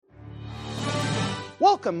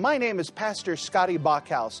Welcome, my name is Pastor Scotty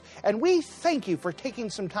Bachhaus, and we thank you for taking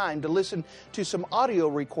some time to listen to some audio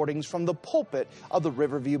recordings from the pulpit of the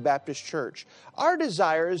Riverview Baptist Church. Our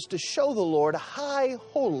desire is to show the Lord high,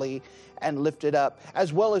 holy, and lifted up,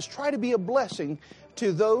 as well as try to be a blessing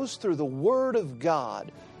to those through the Word of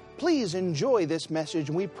God. Please enjoy this message,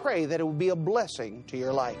 and we pray that it will be a blessing to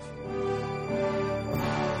your life.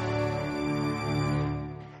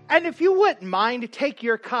 And if you wouldn't mind, take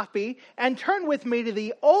your copy and turn with me to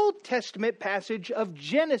the Old Testament passage of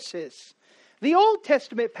Genesis. The Old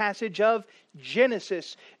Testament passage of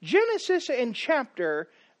Genesis. Genesis and chapter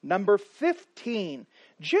number 15.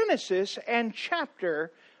 Genesis and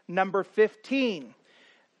chapter number 15.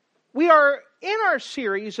 We are in our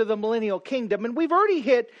series of the Millennial Kingdom, and we've already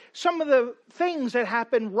hit some of the things that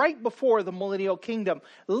happened right before the Millennial Kingdom,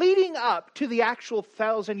 leading up to the actual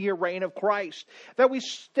 1,000-year reign of Christ. That we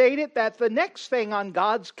stated that the next thing on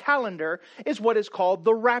God's calendar is what is called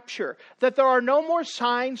the rapture. That there are no more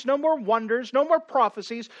signs, no more wonders, no more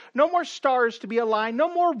prophecies, no more stars to be aligned,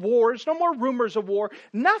 no more wars, no more rumors of war,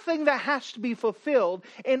 nothing that has to be fulfilled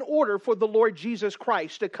in order for the Lord Jesus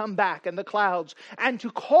Christ to come back in the clouds and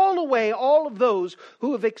to call away all of those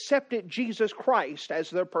who have accepted Jesus Christ as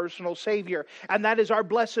their personal Savior. And that is our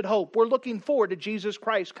blessed hope. We're looking forward to Jesus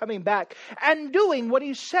Christ coming back and doing what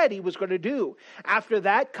He said He was going to do. After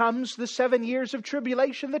that comes the 7 years of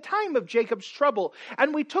tribulation, the time of Jacob's trouble.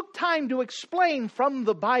 And we took time to explain from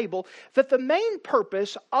the Bible that the main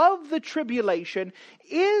purpose of the tribulation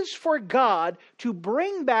is for God to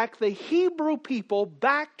bring back the Hebrew people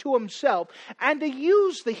back to Himself and to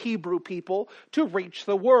use the Hebrew people to reach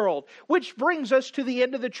the world. Which brings us to the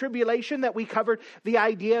end of the tribulation that we covered, the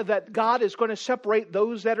idea that God is going to separate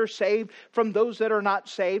those that are saved from those that are not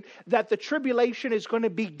saved. That the tribulation is going to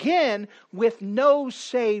begin with no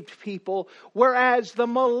saved people, whereas the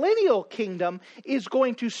millennial kingdom is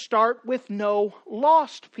going to start with no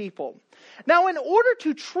lost people. Now, in order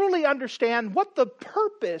to truly understand what the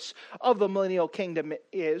purpose of the millennial kingdom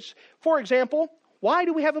is, for example, why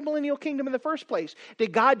do we have a millennial kingdom in the first place?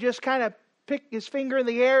 Did God just kind of pick His finger in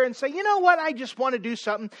the air and say, you know what, I just want to do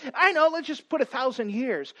something. I know, let's just put 1,000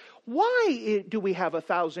 years. Why do we have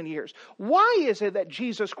 1,000 years? Why is it that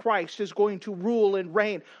Jesus Christ is going to rule and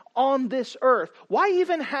reign on this earth? Why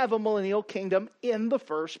even have a millennial kingdom in the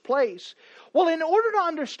first place? Well, in order to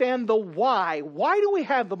understand the why do we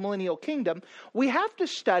have the millennial kingdom, we have to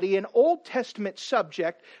study an Old Testament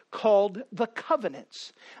subject called the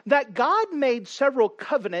covenants. That God made several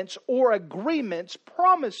covenants or agreements,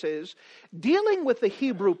 promises, dealing with the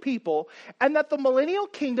Hebrew people, and that the millennial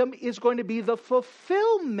kingdom is going to be the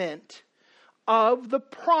fulfillment of the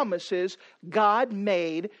promises God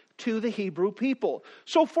made to the Hebrew people.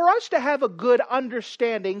 So for us to have a good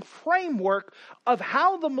understanding, framework of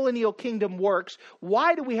how the millennial kingdom works,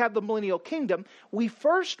 why do we have the millennial kingdom, we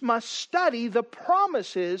first must study the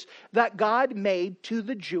promises that God made to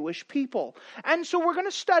the Jewish people. And so we're going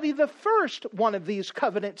to study the first one of these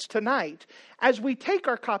covenants tonight as we take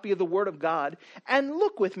our copy of the Word of God and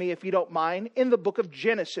look with me, if you don't mind, in the book of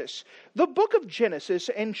Genesis. The book of Genesis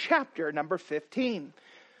and chapter number 15.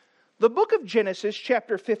 The book of Genesis,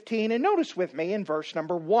 chapter 15, and notice with me in verse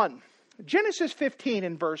number 1. Genesis 15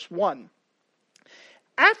 and verse 1.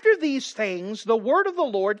 After these things, the word of the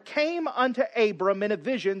Lord came unto Abram in a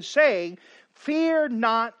vision, saying, Fear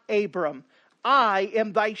not, Abram, I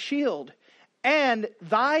am thy shield, and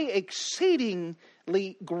thy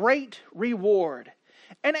exceedingly great reward.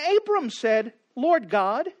 And Abram said, Lord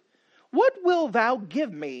God, what wilt thou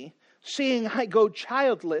give me, seeing I go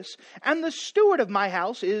childless, and the steward of my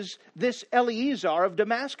house is this Eliezer of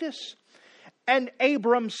Damascus? And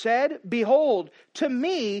Abram said, Behold, to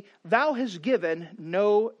me thou hast given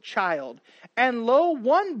no child, and lo,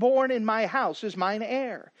 one born in my house is mine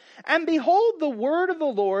heir. And behold, the word of the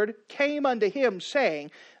Lord came unto him, saying,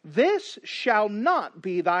 This shall not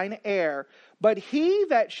be thine heir, but he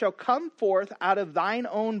that shall come forth out of thine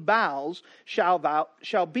own bowels shall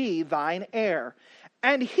be thine heir.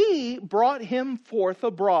 And he brought him forth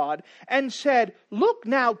abroad, and said, Look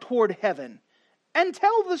now toward heaven, and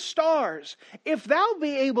tell the stars, if thou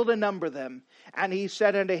be able to number them. And he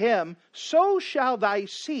said unto him, So shall thy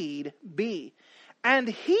seed be. And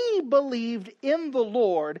he believed in the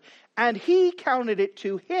Lord, and he counted it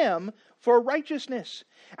to him for righteousness.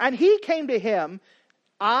 And he came to him,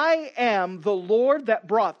 I am the Lord that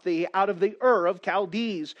brought thee out of the Ur of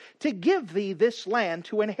Chaldees, to give thee this land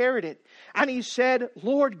to inherit it. And he said,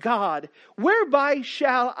 Lord God, whereby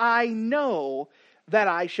shall I know that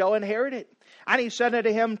I shall inherit it? And he said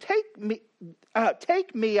unto him,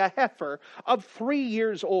 take me a heifer of 3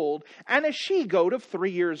 years old, and a she-goat of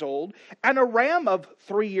 3 years old, and a ram of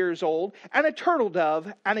 3 years old, and a turtle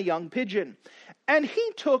dove, and a young pigeon. And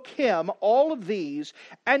he took him all of these,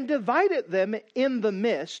 and divided them in the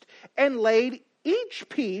midst, and laid each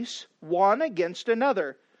piece one against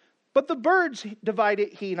another. But the birds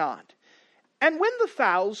divided he not. And when the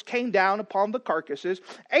fowls came down upon the carcasses,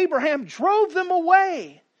 Abraham drove them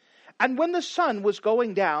away. And when the sun was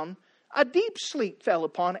going down, a deep sleep fell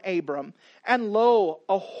upon Abram, and lo,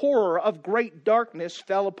 a horror of great darkness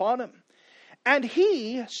fell upon him. And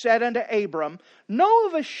he said unto Abram, Know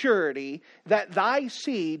of a surety that thy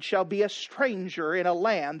seed shall be a stranger in a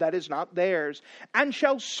land that is not theirs, and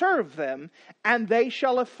shall serve them, and they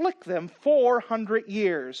shall afflict them 400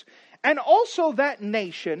 years. And also that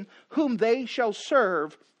nation whom they shall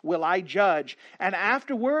serve will I judge, and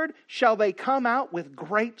afterward shall they come out with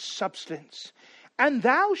great substance. And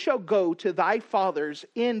thou shalt go to thy fathers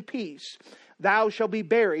in peace. Thou shalt be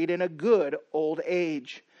buried in a good old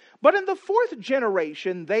age. But in the 4th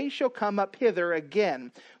generation they shall come up hither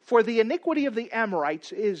again, for the iniquity of the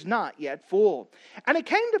Amorites is not yet full. And it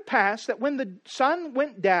came to pass that when the sun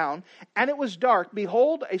went down, and it was dark,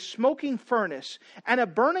 behold, a smoking furnace, and a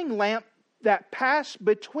burning lamp that passed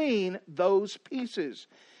between those pieces.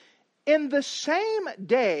 In the same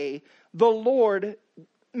day the Lord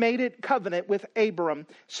made it covenant with Abram,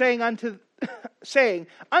 saying, Unto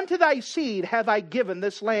thy seed have I given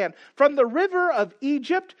this land, from the river of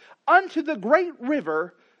Egypt unto the great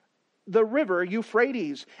river, the river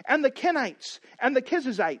Euphrates, and the Kenites, and the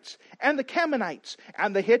Kizzites, and the Canaanites,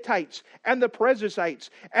 and the Hittites, and the Perizzites,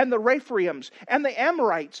 and the Rephaims, and the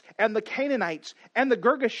Amorites, and the Canaanites, and the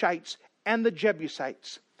Girgashites, and the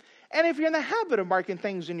Jebusites. And if you're in the habit of marking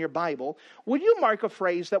things in your Bible, would you mark a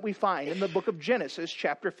phrase that we find in the book of Genesis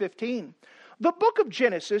chapter 15? The book of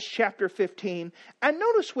Genesis chapter 15, and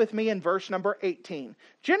notice with me in verse number 18.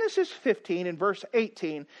 Genesis 15 and verse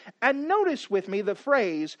 18, and notice with me the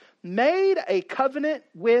phrase, made a covenant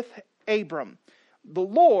with Abram. The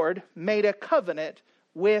Lord made a covenant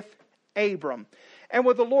with Abram. And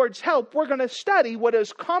with the Lord's help, we're going to study what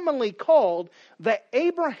is commonly called the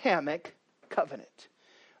Abrahamic covenant.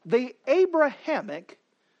 The Abrahamic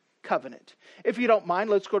covenant. If you don't mind,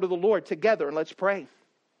 let's go to the Lord together and let's pray.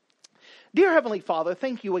 Dear Heavenly Father,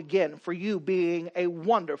 thank you again for you being a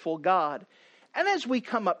wonderful God. And as we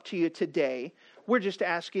come up to you today, we're just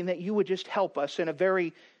asking that you would just help us in a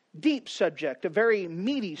very deep subject, a very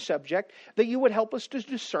meaty subject, that you would help us to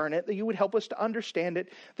discern it, that you would help us to understand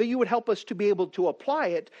it, that you would help us to be able to apply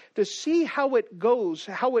it, to see how it goes,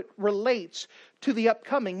 how it relates to the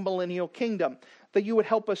upcoming millennial kingdom. That you would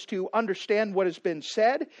help us to understand what has been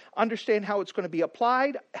said, understand how it's going to be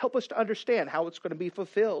applied, help us to understand how it's going to be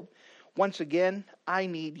fulfilled. Once again, I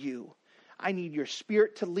need you. I need your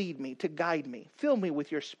Spirit to lead me, to guide me. Fill me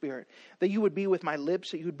with your Spirit. That you would be with my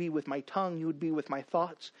lips, that you would be with my tongue, you would be with my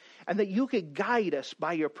thoughts. And that you could guide us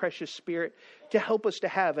by your precious Spirit to help us to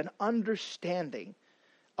have an understanding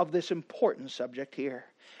of this important subject here.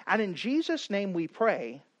 And in Jesus' name we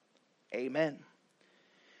pray, amen.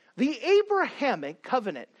 The Abrahamic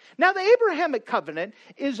covenant. Now, the Abrahamic covenant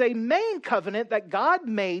is a main covenant that God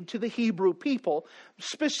made to the Hebrew people.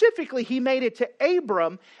 Specifically, he made it to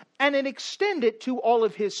Abram, and it extended to all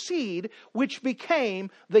of his seed, which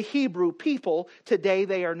became the Hebrew people. Today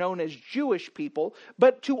they are known as Jewish people,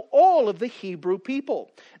 but to all of the Hebrew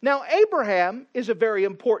people. Now, Abraham is a very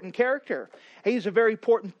important character. He's a very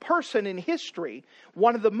important person in history,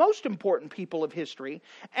 one of the most important people of history.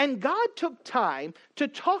 And God took time to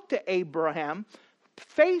talk to Abraham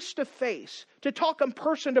face to face, to talk him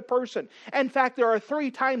person to person. In fact, there are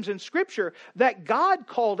 3 times in Scripture that God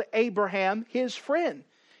called Abraham his friend.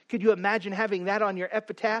 Could you imagine having that on your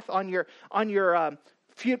epitaph, on your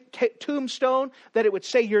tombstone, that it would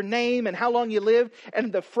say your name and how long you lived,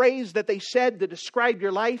 and the phrase that they said to describe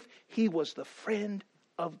your life, he was the friend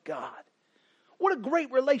of God. What a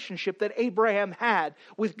great relationship that Abraham had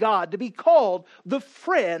with God, to be called the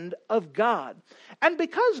friend of God. And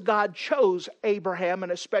because God chose Abraham in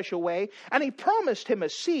a special way, and he promised him a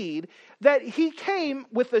seed, that he came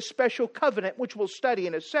with a special covenant, which we'll study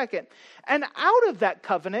in a second. And out of that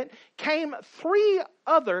covenant came 3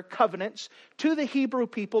 other covenants to the Hebrew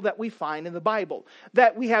people that we find in the Bible.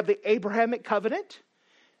 That we have the Abrahamic covenant.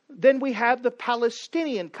 Then we have the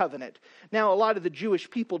Palestinian covenant. Now, a lot of the Jewish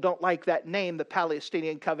people don't like that name, the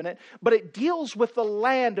Palestinian covenant, but it deals with the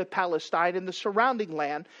land of Palestine and the surrounding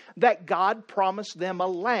land, that God promised them a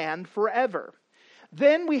land forever.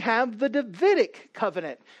 Then we have the Davidic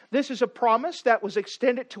covenant. This is a promise that was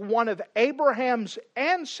extended to one of Abraham's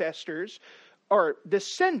ancestors, or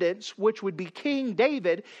descendants, which would be King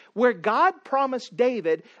David, where God promised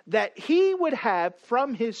David that he would have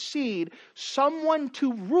from his seed someone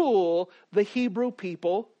to rule the Hebrew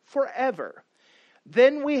people forever.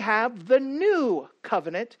 Then we have the new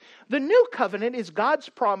covenant. The new covenant is God's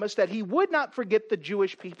promise that he would not forget the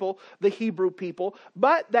Jewish people, the Hebrew people,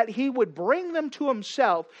 but that he would bring them to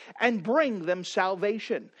himself and bring them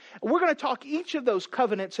salvation. We're going to talk each of those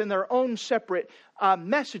covenants in their own separate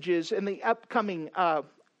messages in the upcoming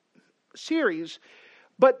series.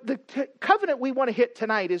 But the covenant we want to hit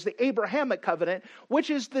tonight is the Abrahamic covenant,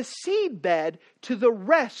 which is the seedbed to the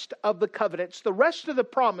rest of the covenants, the rest of the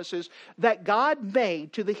promises that God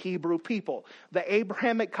made to the Hebrew people. The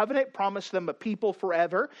Abrahamic covenant promised them a people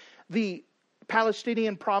forever. The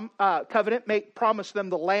Palestinian covenant promised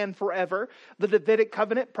them the land forever. The Davidic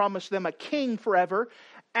covenant promised them a king forever.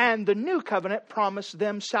 And the new covenant promised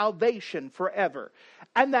them salvation forever.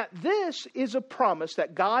 And that this is a promise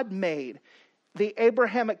that God made, the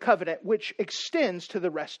Abrahamic covenant, which extends to the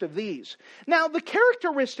rest of these. Now, the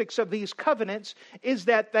characteristics of these covenants is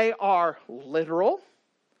that they are literal,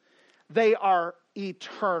 they are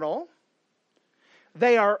eternal,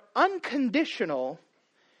 they are unconditional,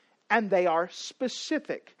 and they are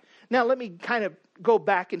specific. Now, let me kind of go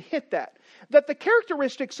back and hit that. That the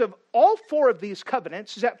characteristics of all four of these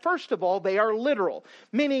covenants is that, first of all, they are literal,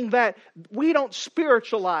 meaning that we don't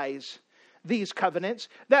spiritualize these covenants.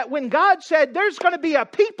 That when God said there's going to be a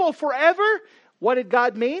people forever, what did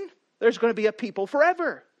God mean? There's going to be a people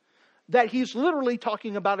forever. That he's literally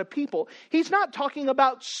talking about a people. He's not talking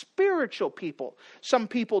about spiritual people. Some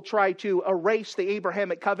people try to erase the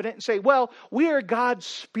Abrahamic covenant and say, well, we are God's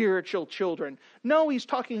spiritual children. No, he's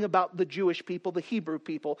talking about the Jewish people, the Hebrew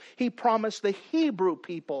people. He promised the Hebrew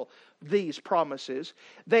people these promises.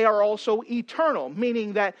 They are also eternal,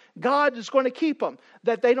 meaning that God is going to keep them.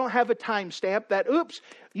 That they don't have a time stamp. That, oops,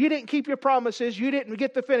 you didn't keep your promises. You didn't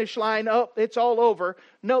get the finish line. Oh, it's all over.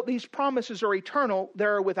 No, these promises are eternal.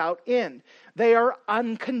 They're without end. They are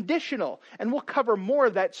unconditional. And we'll cover more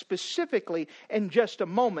of that specifically in just a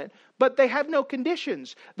moment. But they have no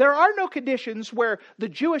conditions. There are no conditions where the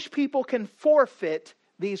Jewish people can forfeit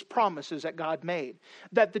these promises that God made.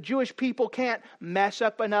 That the Jewish people can't mess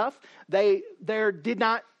up enough. They did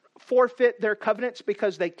not forfeit their covenants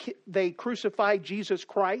because they crucified Jesus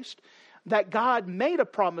Christ. That God made a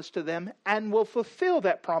promise to them and will fulfill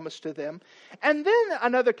that promise to them. And then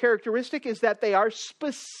another characteristic is that they are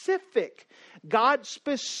specific. God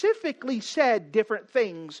specifically said different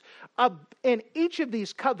things in each of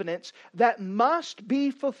these covenants that must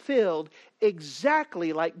be fulfilled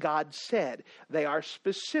exactly like God said. They are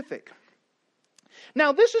specific.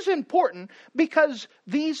 Now, this is important because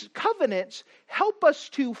these covenants help us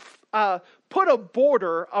to put a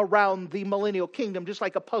border around the millennial kingdom, just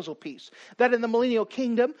like a puzzle piece. That in the millennial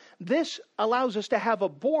kingdom, this allows us to have a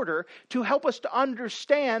border to help us to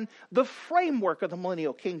understand the framework of the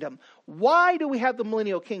millennial kingdom. Why do we have the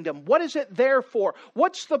millennial kingdom? What is it there for?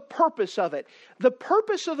 What's the purpose of it? The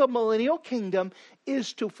purpose of the millennial kingdom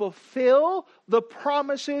is to fulfill the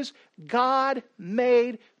promises God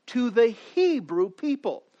made to the Hebrew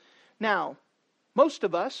people. Now, most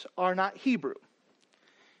of us are not Hebrew.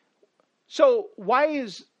 So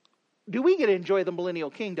do we get to enjoy the millennial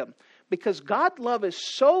kingdom? Because God's love is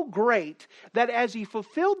so great that as he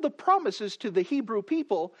fulfilled the promises to the Hebrew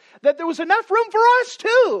people, that there was enough room for us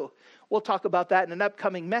too. We'll talk about that in an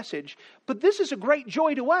upcoming message. But this is a great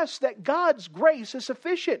joy to us that God's grace is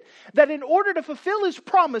sufficient. That in order to fulfill his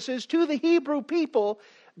promises to the Hebrew people,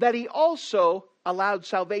 that he also allowed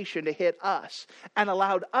salvation to hit us and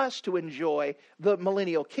allowed us to enjoy the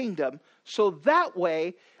millennial kingdom. So that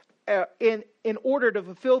way, in order to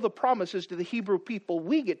fulfill the promises to the Hebrew people,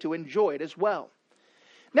 we get to enjoy it as well.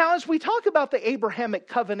 Now, as we talk about the Abrahamic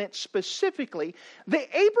covenant specifically, the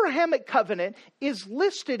Abrahamic covenant is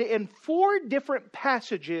listed in 4 different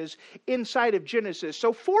passages inside of Genesis.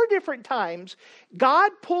 So 4 different times,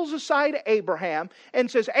 God pulls aside Abraham and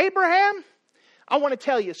says, Abraham, I want to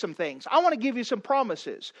tell you some things. I want to give you some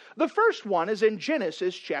promises. The first one is in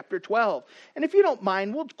Genesis chapter 12. And if you don't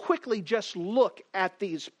mind, we'll quickly just look at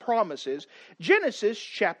these promises. Genesis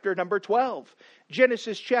chapter number 12.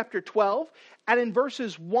 Genesis chapter 12. And in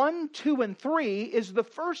verses 1, 2, and 3 is the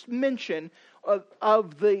first mention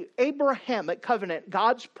of the Abrahamic covenant,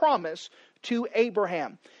 God's promise to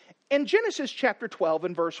Abraham. In Genesis chapter 12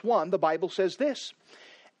 and verse 1, the Bible says this.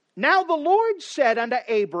 Now the Lord said unto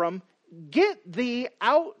Abram, Get thee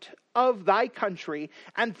out of thy country,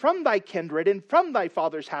 and from thy kindred, and from thy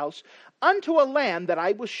father's house, unto a land that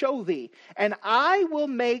I will show thee, and I will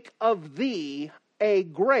make of thee a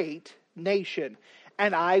great nation,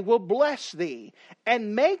 and I will bless thee,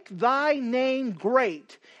 and make thy name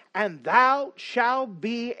great, and thou shalt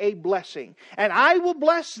be a blessing. And I will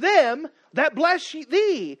bless them that bless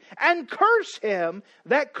thee, and curse him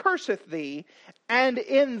that curseth thee, and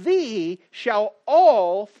in thee shall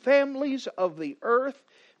all families of the earth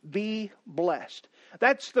be blessed.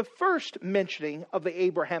 That's the first mentioning of the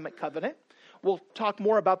Abrahamic covenant. We'll talk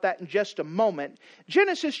more about that in just a moment.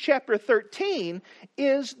 Genesis chapter 13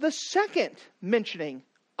 is the second mentioning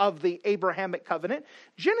of the Abrahamic covenant.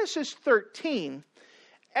 Genesis 13,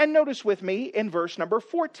 and notice with me in verse number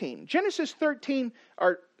 14. Genesis 13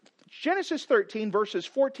 verses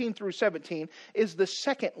 14 through 17 is the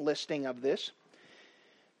second listing of this.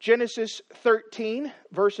 Genesis 13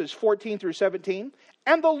 verses 14 through 17.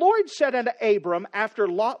 And the Lord said unto Abram, after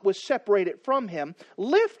Lot was separated from him,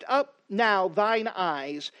 lift up now thine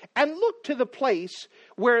eyes, and look to the place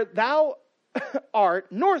where thou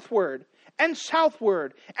art, northward, and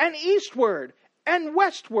southward, and eastward, and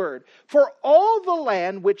westward. For all the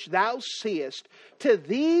land which thou seest, to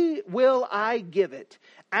thee will I give it,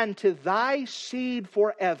 and to thy seed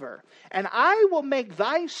forever. And I will make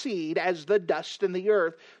thy seed as the dust in the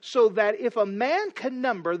earth, so that if a man can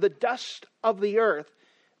number the dust of the earth,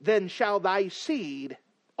 then shall thy seed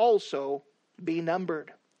also be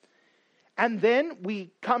numbered. And then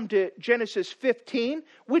we come to Genesis 15,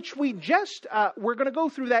 which we're going to go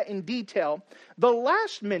through that in detail. The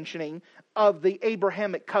last mentioning of the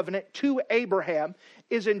Abrahamic covenant to Abraham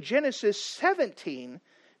is in Genesis 17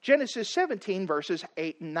 verses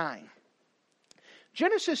 8 and 9.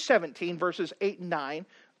 Genesis 17 verses 8 and 9.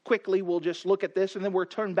 Quickly, we'll just look at this and then we'll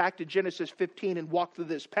turn back to Genesis 15 and walk through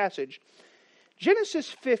this passage.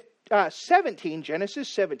 Genesis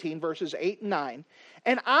 17 verses 8 and 9.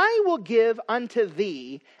 And I will give unto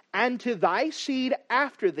thee and to thy seed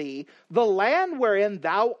after thee the land wherein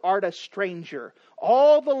thou art a stranger,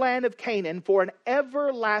 all the land of Canaan, for an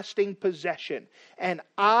everlasting possession, and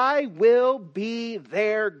I will be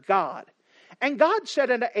their God. And God said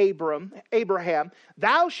unto Abraham,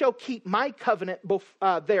 thou shalt keep my covenant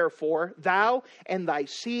therefore, thou and thy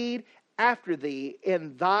seed after thee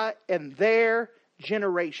in their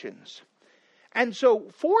generations. And so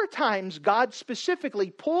 4 times God specifically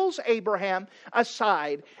pulls Abraham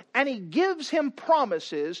aside and he gives him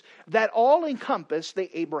promises that all encompass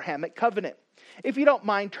the Abrahamic covenant. If you don't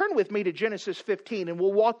mind, turn with me to Genesis 15 and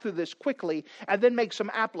we'll walk through this quickly and then make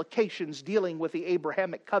some applications dealing with the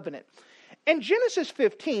Abrahamic covenant. In Genesis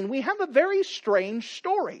 15, we have a very strange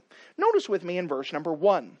story. Notice with me in verse number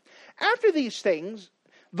 1. After these things,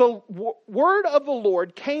 the word of the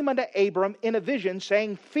Lord came unto Abram in a vision,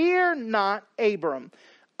 saying, fear not, Abram.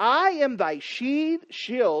 I am thy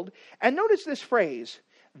shield. And notice this phrase,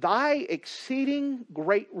 thy exceeding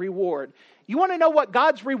great reward. You want to know what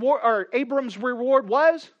God's reward, or Abram's reward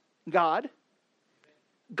was? God.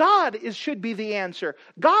 God should be the answer.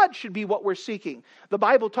 God should be what we're seeking. The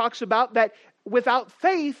Bible talks about that without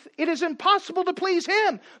faith, it is impossible to please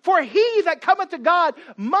Him. For he that cometh to God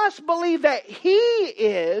must believe that He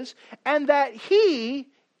is, and that He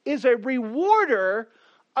is a rewarder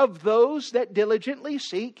of those that diligently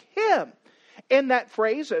seek Him. In that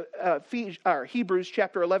phrase, Hebrews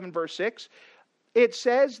chapter 11, verse 6, it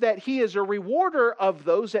says that He is a rewarder of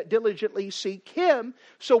those that diligently seek Him.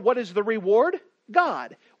 So what is the reward?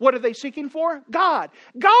 God. What are they seeking for? God.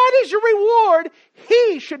 God is your reward.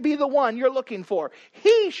 He should be the one you're looking for.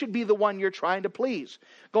 He should be the one you're trying to please.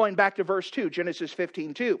 Going back to verse 2, Genesis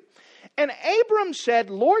 15:2. And Abram said,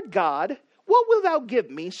 Lord God, what wilt thou give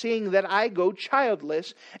me, seeing that I go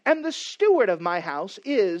childless, and the steward of my house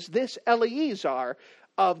is this Eliezer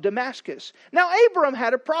of Damascus? Now Abram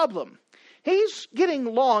had a problem. He's getting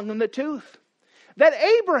long in the tooth. That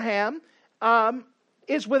Abraham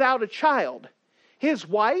is without a child. His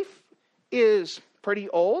wife is pretty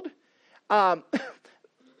old. I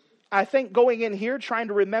think going in here, trying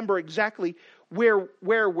to remember exactly where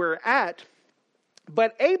we're at.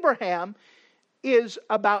 But Abraham is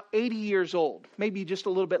about 80 years old. Maybe just a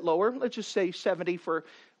little bit lower. Let's just say 70 for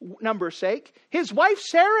number's sake. His wife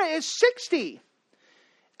Sarah is 60.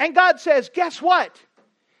 And God says, guess what?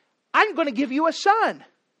 I'm going to give you a son.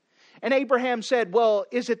 And Abraham said, well,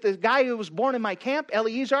 is it the guy who was born in my camp,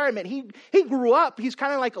 Eliezer? I mean, he grew up. He's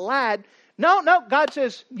kind of like a lad. No, God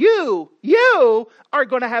says, you are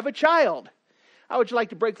going to have a child. How would you like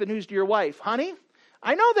to break the news to your wife? Honey,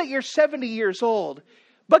 I know that you're 70 years old,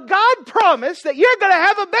 but God promised that you're going to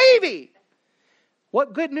have a baby.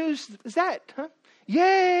 What good news is that? Huh?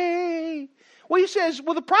 Yay. Well, he says,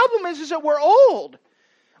 well, the problem is that we're old.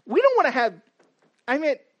 We don't want to have,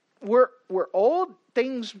 we're old.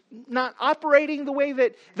 Things not operating the way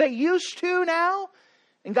that they used to now.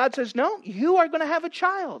 And God says, no, you are going to have a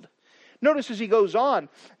child. Notice as he goes on,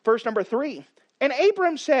 verse number 3. And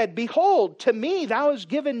Abram said, behold, to me thou hast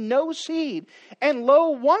given no seed, and lo,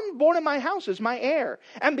 one born in my house is my heir.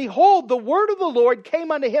 And behold, the word of the Lord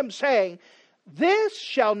came unto him, saying, this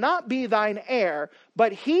shall not be thine heir,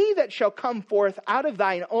 but he that shall come forth out of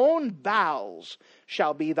thine own bowels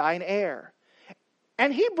shall be thine heir.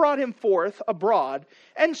 And he brought him forth abroad,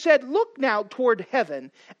 and said, look now toward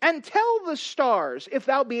heaven, and tell the stars, if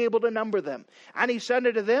thou be able to number them. And he said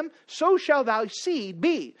unto them, so shall thy seed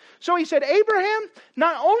be. So he said, Abraham,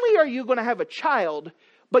 not only are you going to have a child,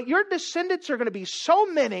 but your descendants are going to be so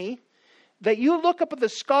many that you look up at the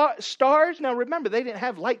stars. Now remember, they didn't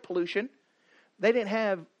have light pollution. They didn't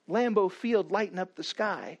have Lambeau Field lighting up the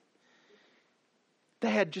sky. They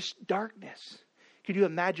had just darkness. Could you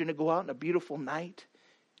imagine to go out on a beautiful night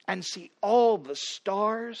and see all the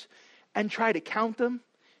stars and try to count them?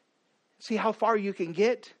 See how far you can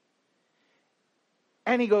get?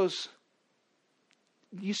 And he goes,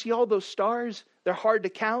 you see all those stars? They're hard to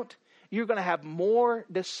count. You're going to have more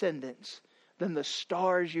descendants than the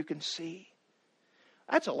stars you can see.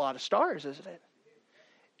 That's a lot of stars, isn't it?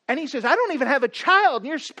 And he says, I don't even have a child. And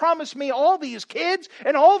you're promised me all these kids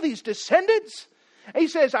and all these descendants. And he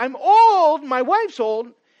says, I'm old, my wife's old.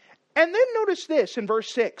 And then notice this in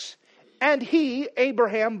verse 6. And he,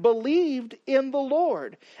 Abraham, believed in the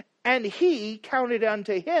Lord, and he counted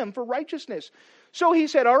unto him for righteousness. So he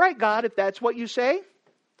said, all right, God, if that's what you say,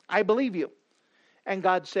 I believe you. And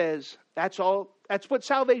God says, that's all. That's what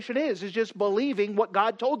salvation is just believing what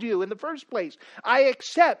God told you in the first place. I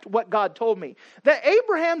accept what God told me. That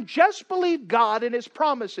Abraham just believed God and his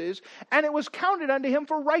promises, and it was counted unto him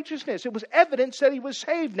for righteousness. It was evidence that he was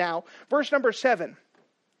saved now. Verse number 7.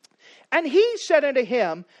 And he said unto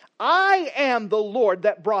him, I am the Lord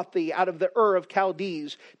that brought thee out of the Ur of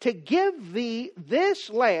Chaldees to give thee this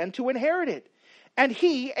land to inherit it. And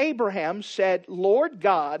he, Abraham, said, Lord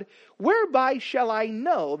God, whereby shall I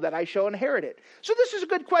know that I shall inherit it? So this is a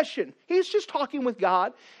good question. He's just talking with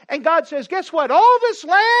God. And God says, guess what? All this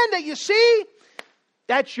land that you see,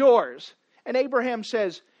 that's yours. And Abraham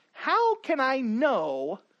says, how can I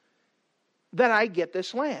know that I get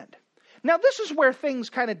this land? Now this is where things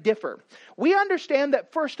kind of differ. We understand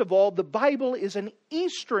that first of all, the Bible is an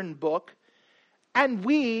Eastern book, and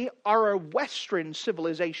we are a Western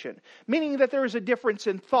civilization, meaning that there is a difference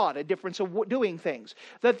in thought, a difference of doing things.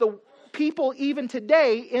 That the people even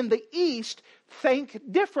today in the East think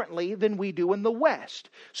differently than we do in the West.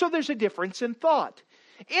 So there's a difference in thought.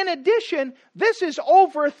 In addition, this is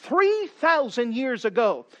over 3,000 years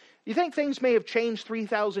ago. You think things may have changed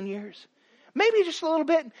 3,000 years? Maybe just a little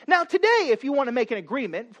bit. Now today, if you want to make an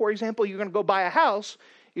agreement, for example, you're going to go buy a house,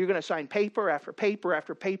 you're going to sign paper after paper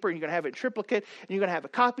after paper, and you're going to have it in triplicate, and you're going to have a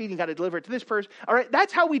copy, and you got to deliver it to this person. All right,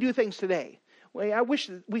 that's how we do things today. Well, I wish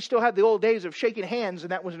we still had the old days of shaking hands,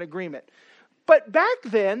 and that was an agreement. But back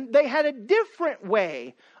then, they had a different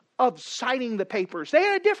way of signing the papers. They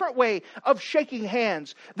had a different way of shaking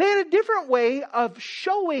hands. They had a different way of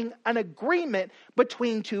showing an agreement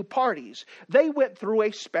between two parties. They went through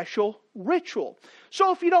a special ritual.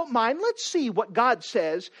 So if you don't mind, let's see what God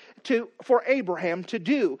says for Abraham to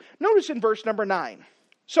do. Notice in verse number 9.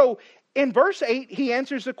 So in verse 8, he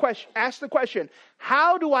asks the question,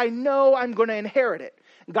 how do I know I'm going to inherit it?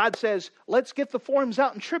 God says, let's get the forms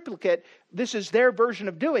out in triplicate. This is their version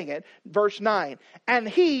of doing it. Verse 9. And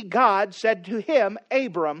he, God, said to him,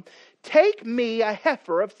 Abram, take me a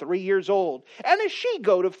heifer of 3 years old, and a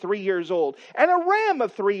she-goat of 3 years old, and a ram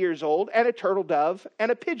of 3 years old, and a turtle dove,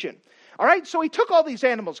 and a pigeon. All right, so he took all these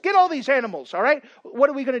animals. Get all these animals, all right? What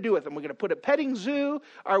are we going to do with them? We're going to put a petting zoo?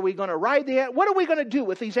 Are we going to ride the animals? What are we going to do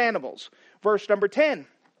with these animals? Verse number 10.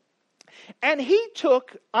 And he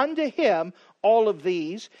took unto him all of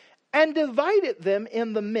these and divided them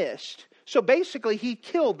in the midst. So basically he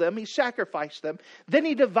killed them, he sacrificed them. Then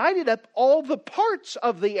he divided up all the parts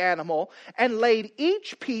of the animal and laid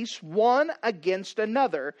each piece one against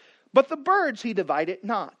another. But the birds he divided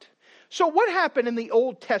not. So what happened in the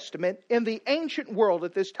Old Testament, in the ancient world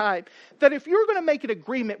at this time, that if you're going to make an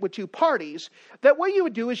agreement with two parties, that what you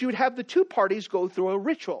would do is you would have the two parties go through a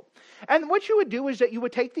ritual. And what you would do is that you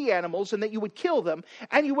would take the animals and that you would kill them,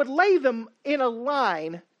 and you would lay them in a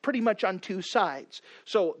line pretty much on two sides.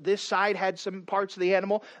 So this side had some parts of the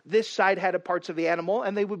animal, this side had parts of the animal,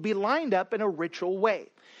 and they would be lined up in a ritual way.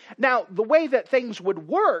 Now, the way that things would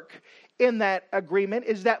work in that agreement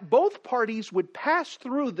is that both parties would pass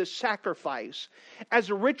through the sacrifice as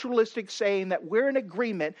a ritualistic saying that we're in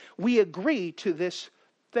agreement, we agree to this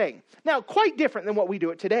thing. Now, quite different than what we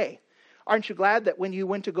do it today. Aren't you glad that when you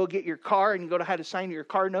went to go get your car and you go to how to sign your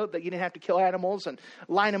car note that you didn't have to kill animals and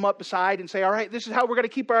line them up beside and say, all right, this is how we're going to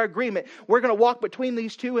keep our agreement. We're going to walk between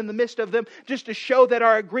these two in the midst of them just to show that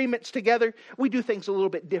our agreement's together. We do things a little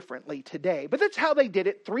bit differently today. But that's how they did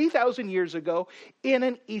it 3,000 years ago in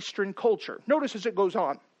an Eastern culture. Notice as it goes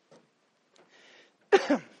on.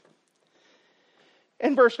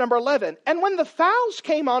 In verse number 11, and when the fowls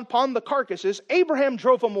came upon the carcasses, Abraham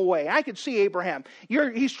drove them away. I could see Abraham.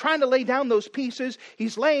 He's trying to lay down those pieces.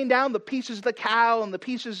 He's laying down the pieces of the cow and the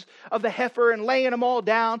pieces of the heifer and laying them all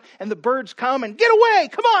down. And the birds come and get away.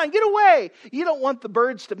 Come on, get away. You don't want the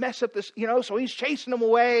birds to mess up this, so he's chasing them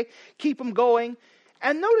away, keep them going.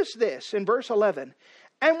 And notice this in verse 11.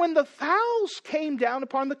 And when the fowls came down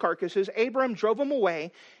upon the carcasses, Abraham drove them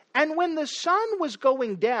away. And when the sun was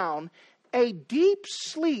going down, a deep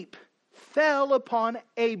sleep fell upon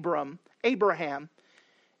Abraham,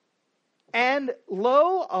 and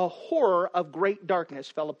lo, a horror of great darkness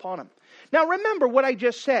fell upon him. Now remember what I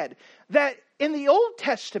just said, that in the Old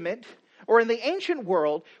Testament, or in the ancient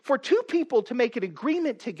world, for two people to make an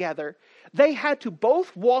agreement together, they had to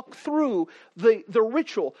both walk through the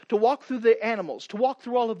ritual, to walk through the animals, to walk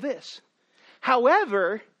through all of this.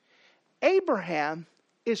 However, Abraham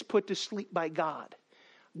is put to sleep by God.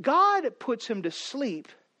 God puts him to sleep,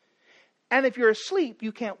 and if you're asleep,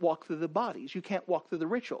 you can't walk through the bodies. You can't walk through the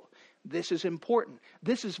ritual. This is important.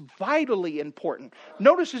 This is vitally important.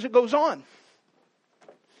 Notice as it goes on.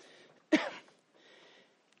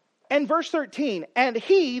 And verse 13, and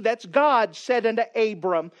he, that's God, said unto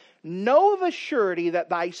Abram, know of a surety that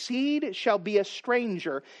thy seed shall be a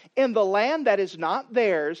stranger in the land that is not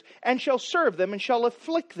theirs, and shall serve them, and shall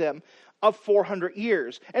afflict them of 400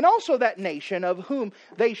 years. And also that nation of whom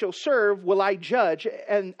they shall serve will I judge,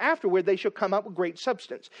 and afterward they shall come up with great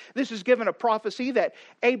substance. This is given a prophecy that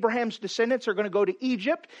Abraham's descendants are going to go to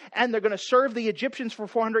Egypt, and they're going to serve the Egyptians for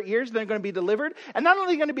 400 years, and they're going to be delivered. And not only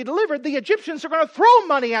are they going to be delivered, the Egyptians are going to throw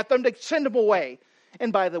money at them to send them away.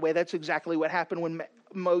 And by the way, that's exactly what happened when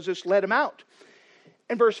Moses led them out.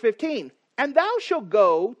 In verse 15, and thou shalt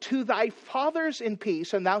go to thy fathers in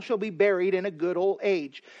peace, and thou shalt be buried in a good old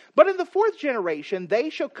age. But in the fourth generation they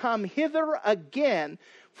shall come hither again,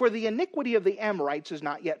 for the iniquity of the Amorites is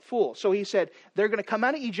not yet full. So he said, they're going to come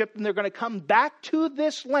out of Egypt, and they're going to come back to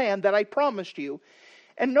this land that I promised you.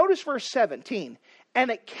 And notice verse 17. And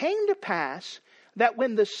it came to pass that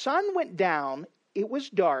when the sun went down, it was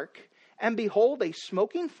dark, and behold, a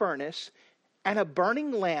smoking furnace and a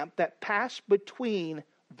burning lamp that passed between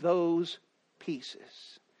those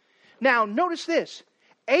pieces. Now, notice this.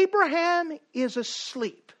 Abraham is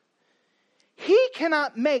asleep. He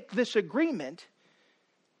cannot make this agreement,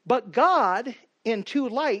 but God, in two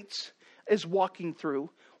lights, is walking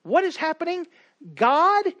through. What is happening?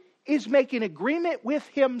 God is making agreement with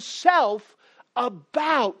himself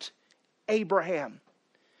about Abraham.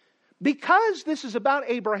 Because this is about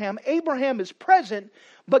Abraham, Abraham is present,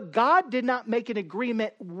 but God did not make an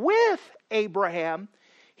agreement with Abraham.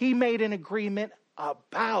 He made an agreement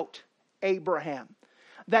about Abraham.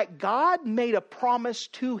 That God made a promise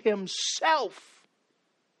to himself.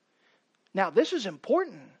 Now, this is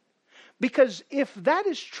important. Because if that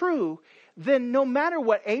is true, then no matter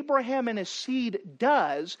what Abraham and his seed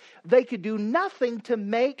does, they could do nothing to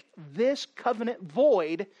make this covenant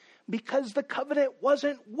void, because the covenant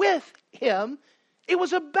wasn't with him. It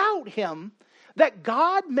was about him. That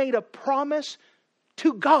God made a promise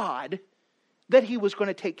to God that he was going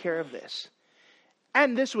to take care of this.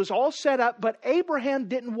 And this was all set up, but Abraham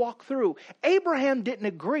didn't walk through. Abraham didn't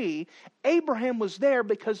agree. Abraham was there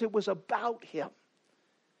because it was about him.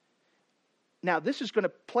 Now, this is going to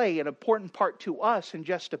play an important part to us in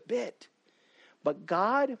just a bit. But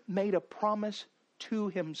God made a promise to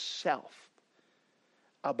himself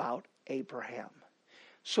about Abraham.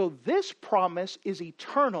 So this promise is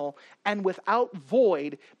eternal and without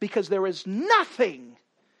void, because there is nothing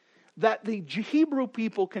that the Hebrew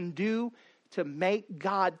people can do to make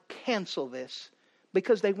God cancel this,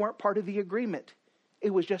 because they weren't part of the agreement.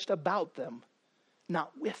 It was just about them,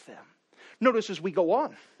 not with them. Notice as we go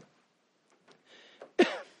on.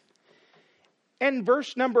 And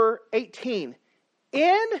verse number 18.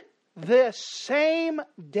 In this same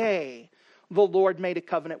day, the Lord made a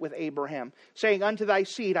covenant with Abraham, saying, unto thy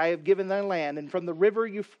seed I have given thy land, and from the river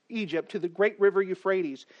Egypt to the great river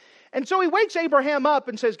Euphrates. And so he wakes Abraham up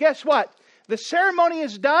and says, guess what? The ceremony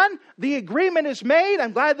is done. The agreement is made.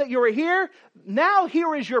 I'm glad that you are here. Now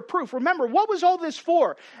here is your proof. Remember, what was all this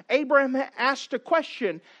for? Abraham asked a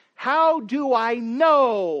question. How do I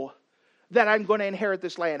know that I'm going to inherit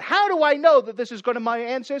this land? How do I know that this is going to my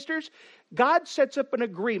ancestors? God sets up an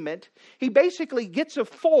agreement. He basically gets a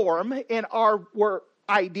form in our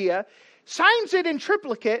idea, signs it in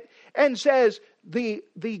triplicate, and says the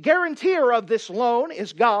guarantor of this loan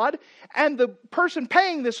is God, and the person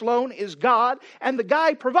paying this loan is God, and the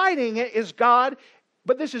guy providing it is God.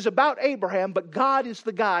 But this is about Abraham, but God is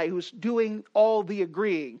the guy who's doing all the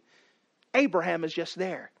agreeing. Abraham is just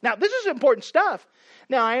there. Now, this is important stuff.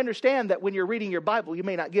 Now, I understand that when you're reading your Bible, you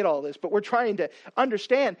may not get all this, but we're trying to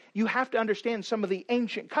understand. You have to understand some of the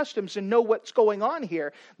ancient customs and know what's going on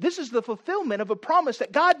here. This is the fulfillment of a promise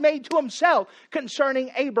that God made to himself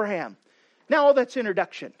concerning Abraham. Now, all that's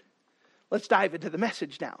introduction. Let's dive into the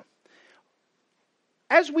message now.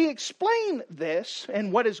 As we explain this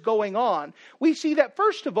and what is going on, we see that,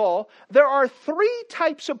 first of all, there are three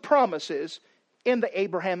types of promises in the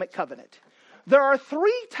Abrahamic covenant. There are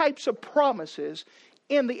three types of promises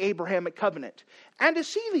in the Abrahamic covenant. And to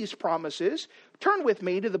see these promises, turn with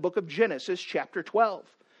me to the book of Genesis chapter 12.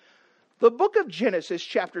 The book of Genesis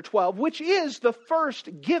chapter 12, which is the first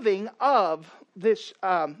giving of this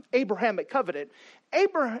Abrahamic covenant.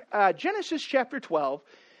 Genesis chapter 12,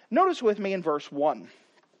 notice with me in verse 1.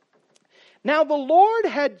 Now the Lord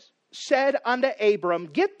had said unto Abram,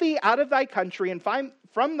 Get thee out of thy country and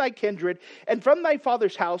from thy kindred and from thy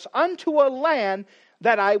father's house unto a land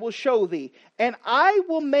that I will show thee. And I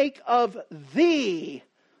will make of thee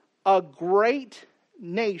a great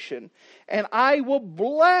nation. And I will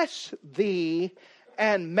bless thee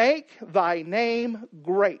and make thy name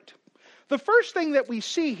great. The first thing that we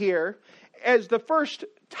see here as the first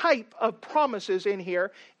type of promises in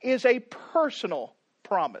here is a personal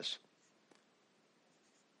promise.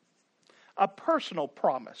 A personal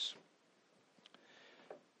promise.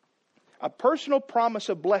 A personal promise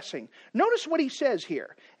of blessing. Notice what he says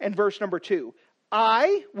here in verse number 2.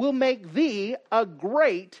 I will make thee a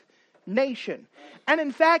great nation. And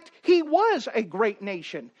in fact, he was a great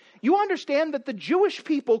nation. You understand that the Jewish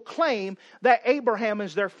people claim that Abraham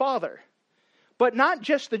is their father. But not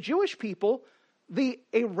just the Jewish people, the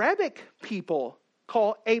Arabic people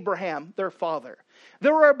call Abraham their father.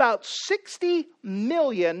 There were about 60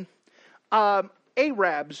 million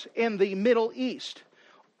Arabs in the Middle East.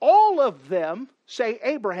 All of them say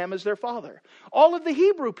Abraham is their father. All of the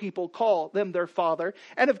Hebrew people call them their father.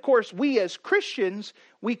 And of course, we as Christians,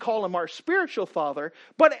 we call him our spiritual father.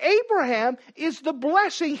 But Abraham is the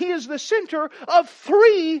blessing. He is the center of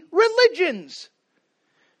three religions.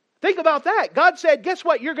 Think about that. God said, guess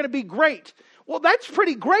what? You're going to be great. Well, that's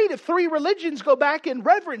pretty great if three religions go back and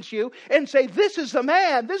reverence you and say, this is the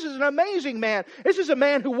man. This is an amazing man. This is a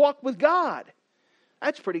man who walked with God.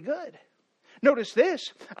 That's pretty good. Notice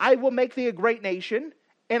this. I will make thee a great nation,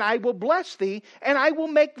 and I will bless thee, and I will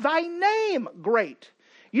make thy name great.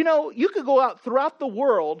 You know, you could go out throughout the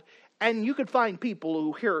world, and you could find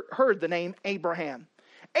people who heard the name Abraham.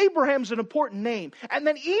 Abraham's an important name. And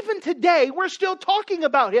then even today, we're still talking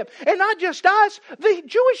about him. And not just us, the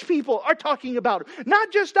Jewish people are talking about him.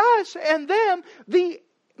 Not just us and them, the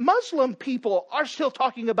Muslim people are still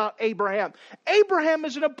talking about Abraham. Abraham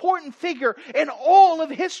is an important figure in all of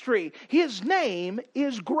history. His name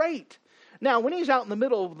is great. Now, when he's out in the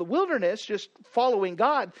middle of the wilderness, just following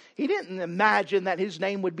God, he didn't imagine that his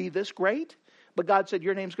name would be this great. But God said,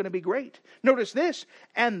 your name's going to be great. Notice this,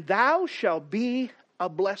 and thou shalt be a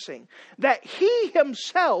blessing. That he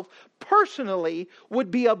himself personally would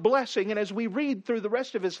be a blessing. And as we read through the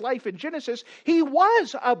rest of his life in Genesis, he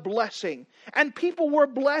was a blessing. And people were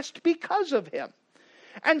blessed because of him.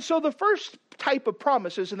 And so the first type of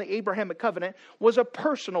promises in the Abrahamic covenant was a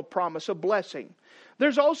personal promise of blessing.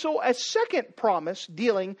 There's also a second promise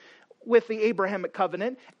dealing with the Abrahamic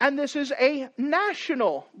covenant, and this is a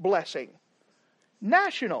national blessing.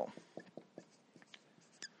 National.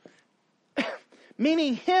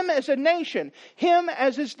 Meaning him as a nation, him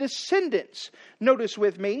as his descendants. Notice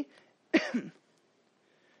with me,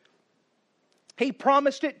 he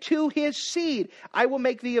promised it to his seed. I will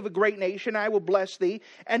make thee of a great nation, I will bless thee,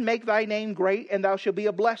 and make thy name great, and thou shalt be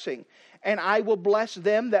a blessing. And I will bless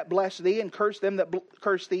them that bless thee, and curse them that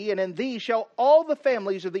curse thee, and in thee shall all the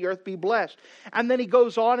families of the earth be blessed. And then he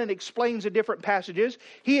goes on and explains in different passages.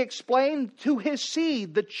 He explained to his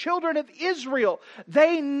seed, the children of Israel,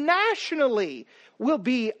 they nationally will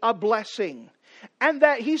be a blessing. And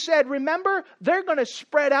that he said, remember, they're going to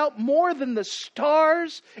spread out more than the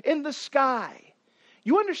stars in the sky.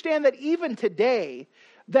 You understand that even today,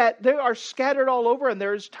 that they are scattered all over, and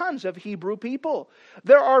there's tons of Hebrew people.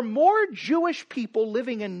 There are more Jewish people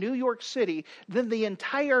living in New York City than the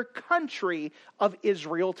entire country of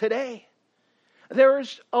Israel today.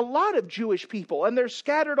 There's a lot of Jewish people, and they're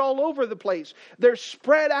scattered all over the place. They're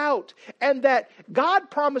spread out, and that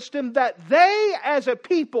God promised them that they as a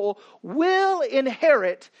people will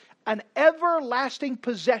inherit an everlasting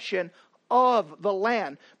possession of the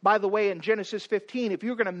land. By the way, in Genesis 15, if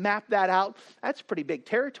you're going to map that out, that's pretty big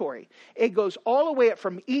territory. It goes all the way up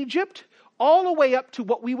from Egypt, all the way up to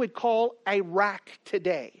what we would call Iraq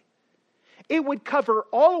today. It would cover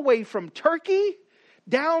all the way from Turkey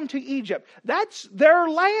down to Egypt. That's their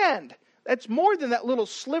land. That's more than that little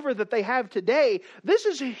sliver that they have today. This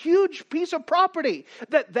is a huge piece of property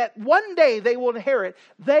that one day they will inherit.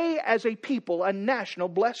 They as a people, a national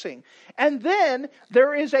blessing. And then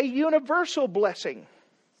there is a universal blessing.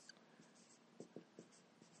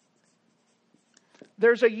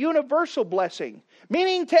 There's a universal blessing,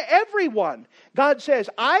 meaning to everyone. God says,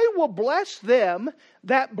 I will bless them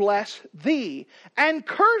that bless thee, and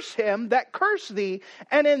curse him that curse thee,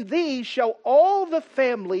 and in thee shall all the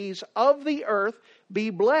families of the earth be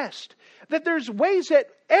blessed. That there's ways that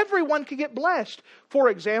everyone can get blessed. For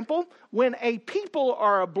example, when a people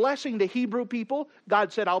are a blessing to Hebrew people,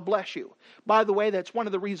 God said, I'll bless you. By the way, that's one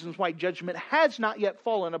of the reasons why judgment has not yet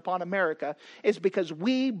fallen upon America, is because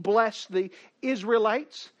we bless the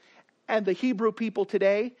Israelites and the Hebrew people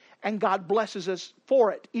today, and God blesses us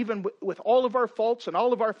for it. Even with all of our faults and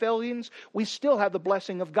all of our failings, we still have the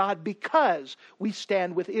blessing of God because we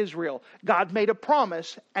stand with Israel. God made a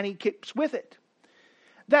promise, and He keeps with it.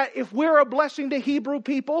 That if we're a blessing to Hebrew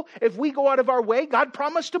people, if we go out of our way, God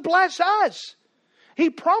promised to bless us. He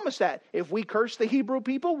promised that. If we curse the Hebrew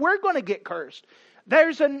people, we're going to get cursed.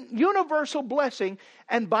 There's a universal blessing,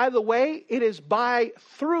 and by the way, it is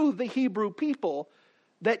through the Hebrew people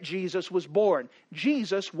that Jesus was born.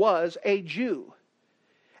 Jesus was a Jew.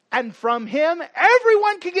 And from him,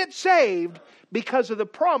 everyone can get saved because of the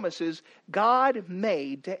promises God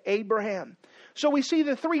made to Abraham. So we see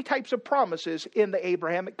the three types of promises in the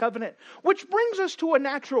Abrahamic covenant, which brings us to a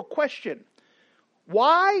natural question.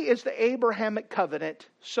 Why is the Abrahamic covenant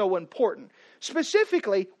so important?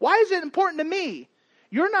 Specifically, why is it important to me?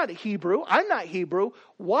 You're not a Hebrew. I'm not Hebrew.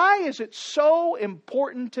 Why is it so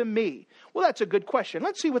important to me? Well, that's a good question.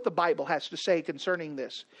 Let's see what the Bible has to say concerning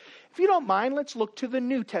this. If you don't mind, let's look to the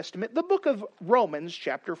New Testament, the book of Romans,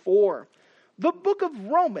 chapter 4. The book of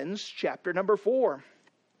Romans, chapter number 4.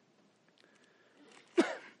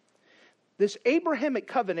 This Abrahamic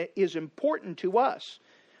covenant is important to us.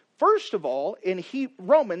 First of all, in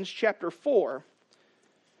Romans chapter 4,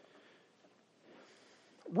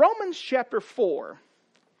 Romans chapter 4,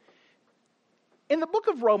 in the book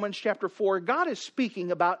of Romans chapter 4, God is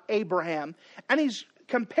speaking about Abraham, and He's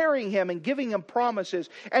comparing him and giving him promises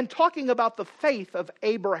and talking about the faith of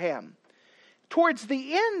Abraham. Towards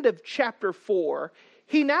the end of chapter 4,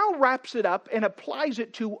 He now wraps it up and applies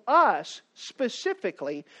it to us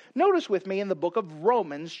specifically. Notice with me in the book of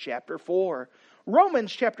Romans chapter 4.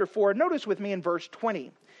 Romans chapter 4, notice with me in verse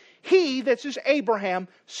 20. He, this is Abraham,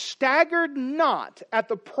 staggered not at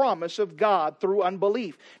the promise of God through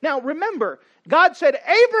unbelief. Now remember, God said,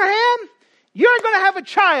 Abraham, you're going to have a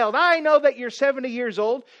child. I know that you're 70 years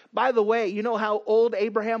old. By the way, you know how old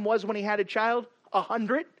Abraham was when he had a child?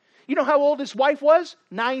 100. You know how old his wife was?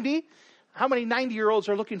 90. How many 90-year-olds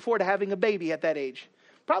are looking forward to having a baby at that age?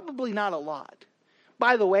 Probably not a lot.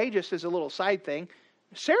 By the way, just as a little side thing,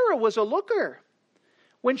 Sarah was a looker.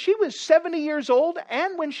 When she was 70 years old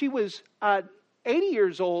and when she was 80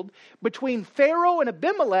 years old, between Pharaoh and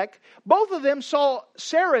Abimelech, both of them saw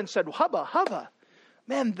Sarah and said, hubba, hubba.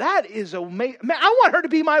 Man, that is amazing. Man, I want her to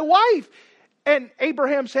be my wife. And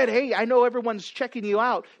Abraham said, hey, I know everyone's checking you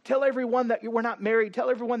out. Tell everyone that we're not married.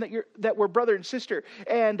 Tell everyone that we're brother and sister.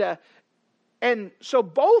 And so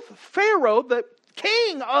both Pharaoh, the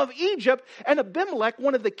king of Egypt, and Abimelech,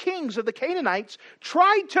 one of the kings of the Canaanites,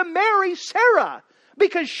 tried to marry Sarah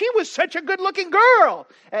because she was such a good-looking girl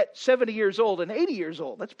at 70 years old and 80 years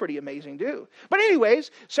old. That's pretty amazing, too. But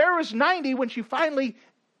anyways, Sarah's 90 when she finally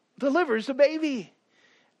delivers a baby.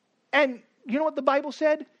 And you know what the Bible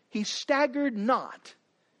said? He staggered not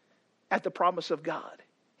at the promise of God.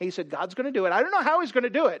 He said, God's going to do it. I don't know how He's going to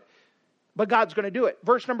do it, but God's going to do it.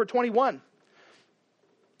 Verse number 21.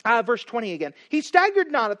 Verse 20 again. He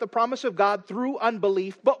staggered not at the promise of God through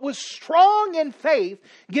unbelief, but was strong in faith,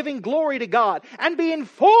 giving glory to God, and being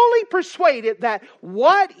fully persuaded that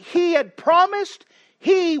what He had promised,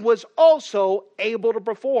 He was also able to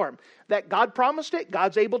perform. That God promised it,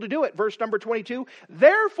 God's able to do it. Verse number 22.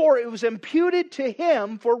 Therefore it was imputed to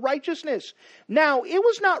Him for righteousness. Now it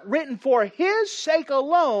was not written for His sake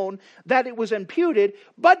alone that it was imputed,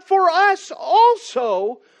 but for us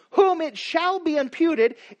also, whom it shall be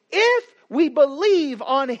imputed if we believe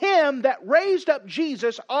on him that raised up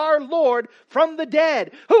Jesus our Lord from the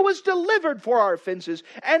dead, who was delivered for our offenses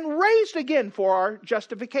and raised again for our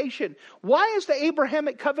justification. Why is the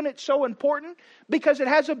Abrahamic covenant so important? Because it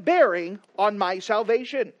has a bearing on my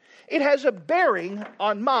salvation. It has a bearing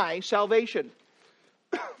on my salvation.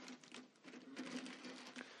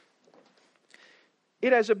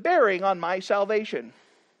 It has a bearing on my salvation.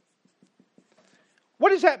 What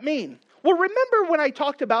does that mean? Well, remember when I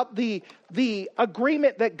talked about the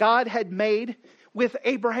agreement that God had made with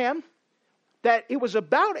Abraham? That it was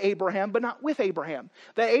about Abraham, but not with Abraham.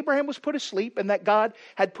 That Abraham was put asleep and that God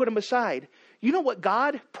had put him aside. You know what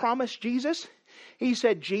God promised Jesus? He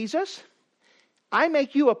said, Jesus, I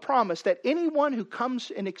make you a promise that anyone who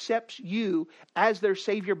comes and accepts you as their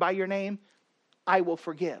Savior by your name, I will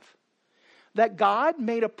forgive. That God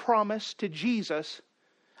made a promise to Jesus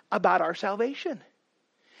about our salvation.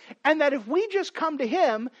 And that if we just come to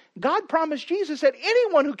him, God promised Jesus that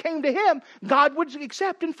anyone who came to him, God would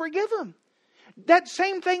accept and forgive him. That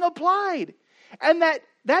same thing applied. And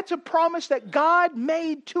that's a promise that God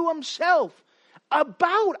made to himself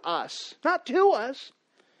about us, not to us.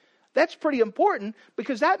 That's pretty important,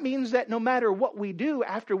 because that means that no matter what we do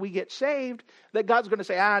after we get saved, that God's going to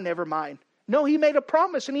say, never mind. No, he made a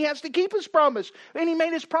promise and he has to keep his promise. And he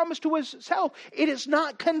made his promise to himself. It is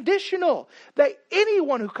not conditional that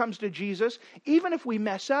anyone who comes to Jesus, even if we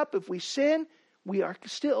mess up, if we sin, we are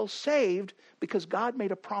still saved because God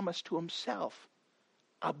made a promise to himself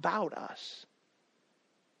about us.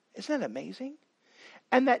 Isn't that amazing?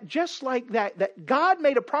 And that just like that God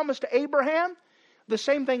made a promise to Abraham, the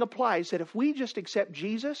same thing applies, that if we just accept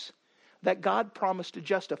Jesus, that God promised to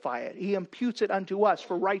justify it. He imputes it unto us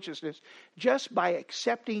for righteousness just by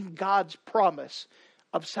accepting God's promise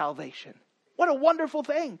of salvation. What a wonderful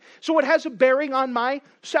thing. So it has a bearing on my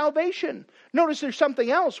salvation. Notice there's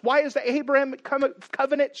something else. Why is the Abrahamic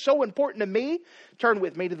covenant so important to me? Turn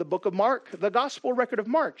with me to the book of Mark, the Gospel record of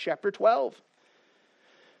Mark, chapter 12.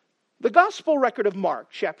 The Gospel record of Mark,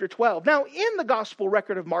 chapter 12. Now, in the Gospel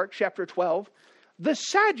record of Mark, chapter 12, the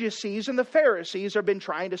Sadducees and the Pharisees have been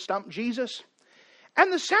trying to stump Jesus.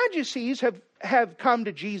 And the Sadducees have come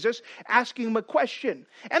to Jesus asking him a question.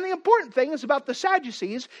 And the important thing is about the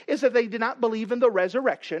Sadducees is that they did not believe in the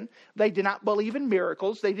resurrection. They did not believe in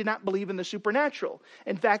miracles. They did not believe in the supernatural.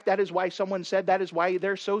 In fact, that is why someone said that is why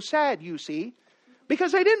they're so sad, you see.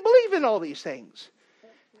 Because they didn't believe in all these things.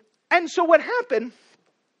 And so what happened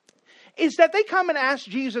is that they come and ask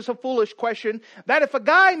Jesus a foolish question, that if a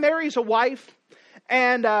guy marries a wife,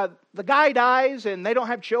 and the guy dies and they don't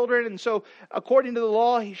have children. And so according to the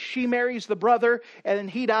law, she marries the brother and then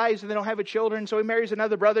he dies and they don't have children. So he marries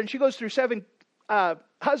another brother and she goes through 7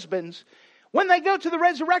 husbands. When they go to the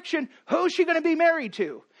resurrection, who's she going to be married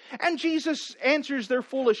to? And Jesus answers their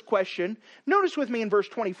foolish question. Notice with me in verse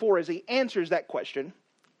 24 as he answers that question.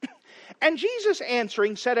 And Jesus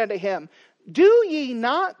answering said unto him, do ye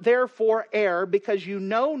not therefore err, because you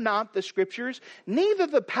know not the Scriptures, neither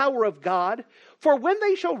the power of God? For when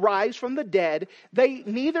they shall rise from the dead, they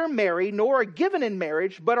neither marry nor are given in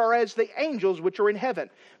marriage, but are as the angels which are in heaven.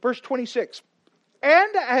 Verse 26.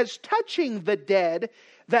 And as touching the dead,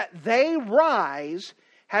 that they rise,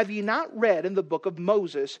 have ye not read in the book of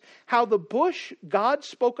Moses, how the bush God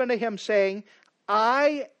spoke unto him, saying,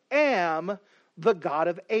 I am the God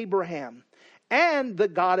of Abraham, and the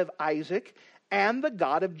God of Isaac, and the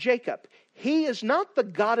God of Jacob. He is not the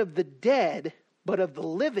God of the dead, but of the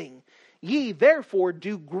living. Ye therefore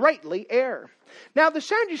do greatly err. Now the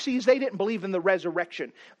Sadducees, they didn't believe in the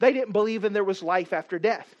resurrection. They didn't believe in there was life after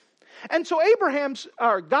death. And so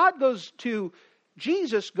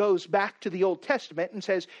Jesus goes back to the Old Testament and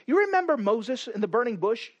says, you remember Moses in the burning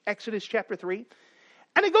bush, Exodus chapter 3?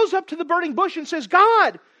 And he goes up to the burning bush and says,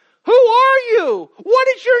 God, who are you? What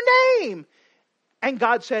is your name? And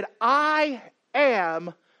God said, I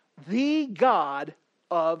am the God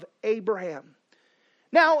of Abraham.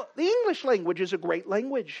 Now, the English language is a great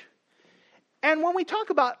language. And when we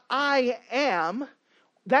talk about I am,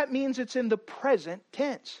 that means it's in the present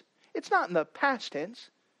tense. It's not in the past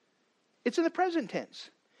tense. It's in the present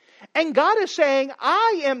tense. And God is saying,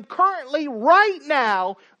 I am currently, right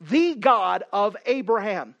now, the God of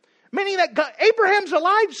Abraham. Meaning that Abraham's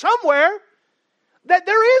alive somewhere. That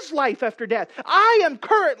there is life after death. I am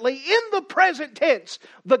currently, in the present tense,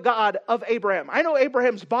 the God of Abraham. I know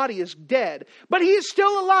Abraham's body is dead, but he is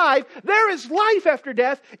still alive. There is life after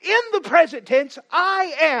death. In the present tense,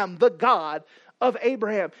 I am the God of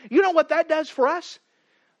Abraham. You know what that does for us?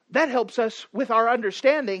 That helps us with our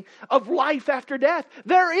understanding of life after death.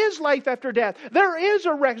 There is life after death. There is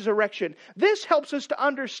a resurrection. This helps us to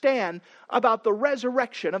understand about the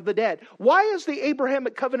resurrection of the dead. Why is the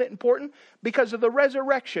Abrahamic covenant important? Because of the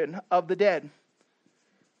resurrection of the dead.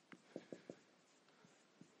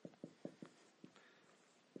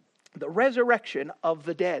 The resurrection of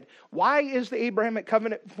the dead. Why is the Abrahamic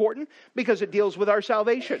covenant important? Because it deals with our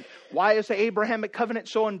salvation. Why is the Abrahamic covenant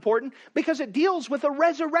so important? Because it deals with the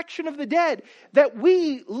resurrection of the dead. That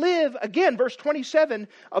we live, again, verse 27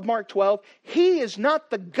 of Mark 12, He is not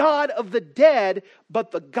the God of the dead, but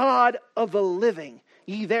the God of the living.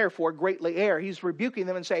 Ye therefore greatly err. He's rebuking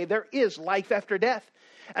them and saying there is life after death.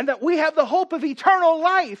 And that we have the hope of eternal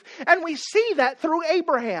life. And we see that through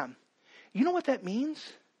Abraham. You know what that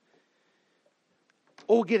means?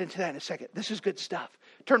 Oh, we'll get into that in a second. This is good stuff.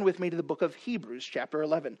 Turn with me to the book of Hebrews chapter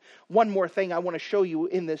 11. One more thing I want to show you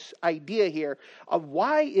in this idea here of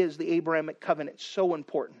why is the Abrahamic covenant so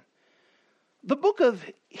important. The book of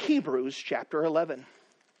Hebrews chapter 11.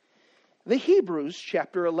 The Hebrews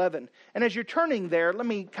chapter 11. And as you're turning there, let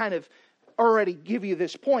me kind of already give you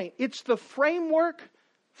this point. It's the framework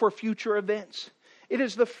for future events. It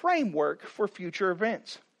is the framework for future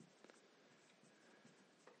events.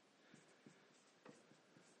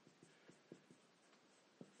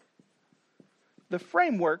 The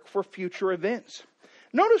framework for future events.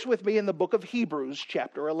 Notice with me in the book of Hebrews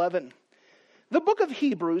chapter 11. The book of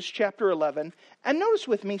Hebrews chapter 11, and notice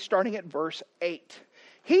with me starting at verse 8.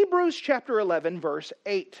 Hebrews chapter 11 verse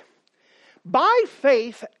 8. By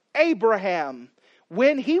faith Abraham,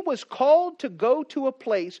 when he was called to go to a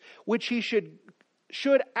place which he should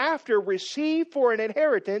after receive for an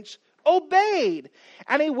inheritance, obeyed.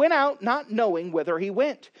 And he went out not knowing whither he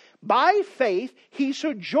went. By faith he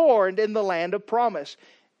sojourned in the land of promise,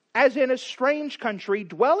 as in a strange country,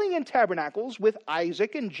 dwelling in tabernacles with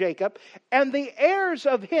Isaac and Jacob, and the heirs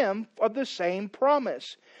of him of the same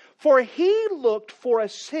promise. For he looked for a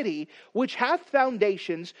city which hath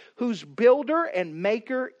foundations, whose builder and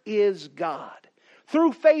maker is God.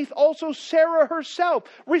 Through faith also Sarah herself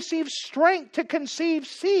received strength to conceive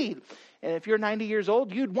seed. And if you're 90 years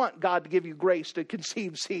old, you'd want God to give you grace to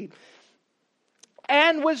conceive seed.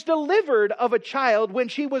 And was delivered of a child when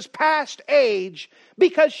she was past age,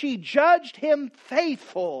 because she judged him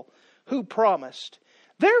faithful who promised.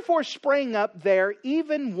 Therefore sprang up there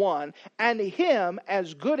even one, and him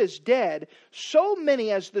as good as dead, so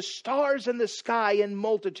many as the stars in the sky in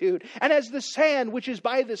multitude, and as the sand which is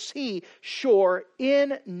by the sea shore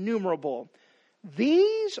innumerable.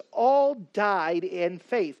 These all died in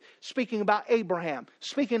faith. Speaking about Abraham,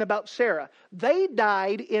 speaking about Sarah, they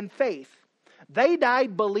died in faith. They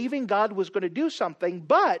died believing God was going to do something,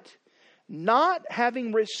 but not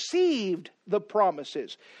having received the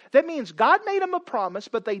promises. That means God made them a promise,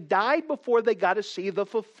 but they died before they got to see the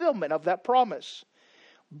fulfillment of that promise.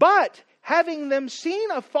 But having them seen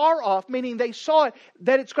afar off, meaning they saw it,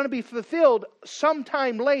 that it's going to be fulfilled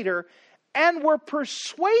sometime later, and were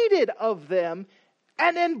persuaded of them,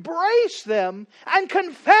 and embraced them, and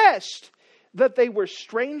confessed that they were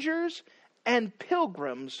strangers and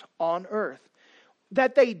pilgrims on earth.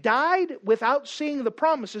 That they died without seeing the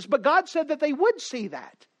promises, but God said that they would see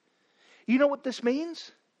that. You know what this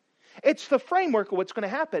means? It's the framework of what's going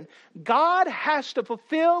to happen. God has to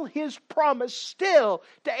fulfill His promise still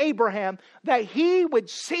to Abraham that he would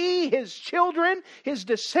see his children, his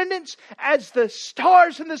descendants, as the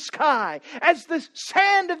stars in the sky, as the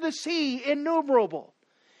sand of the sea, innumerable.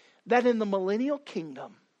 That in the millennial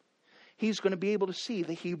kingdom, He's going to be able to see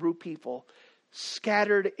the Hebrew people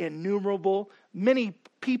scattered, innumerable, many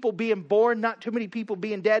people being born, not too many people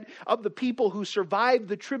being dead, of the people who survived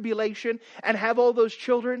the tribulation and have all those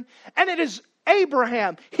children. And it is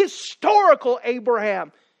Abraham, historical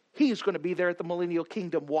Abraham. He's going to be there at the millennial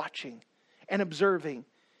kingdom watching and observing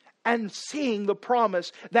and seeing the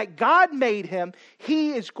promise that God made him.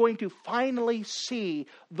 He is going to finally see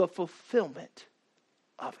the fulfillment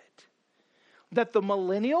of it. That the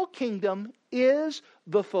millennial kingdom is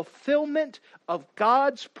the fulfillment of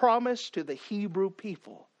God's promise to the Hebrew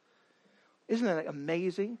people. Isn't that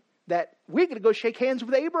amazing? That we're going to go shake hands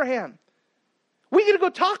with Abraham. We get to go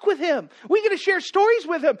talk with him. We get to share stories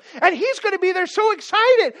with him. And he's going to be there so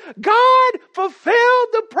excited. God fulfilled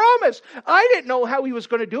the promise. I didn't know how he was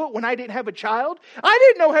going to do it when I didn't have a child. I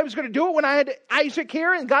didn't know how he was going to do it when I had Isaac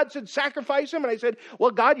here and God said sacrifice him. And I said,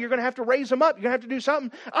 well, God, you're going to have to raise him up. You're going to have to do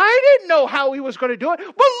something. I didn't know how he was going to do it.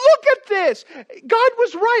 But look at this. God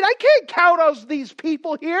was right. I can't count all these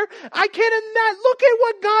people here. I can't not look at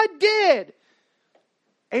what God did.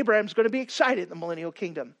 Abraham's going to be excited in the millennial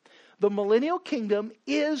kingdom. The millennial kingdom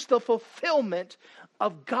is the fulfillment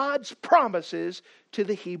of God's promises to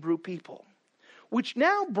the Hebrew people. Which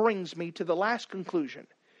now brings me to the last conclusion.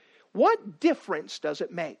 What difference does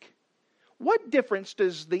it make? What difference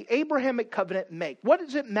does the Abrahamic covenant make? What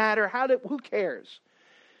does it matter? Who cares?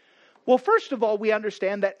 Well, first of all, we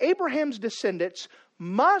understand that Abraham's descendants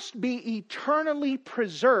must be eternally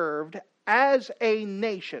preserved as a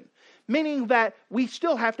nation. Meaning that we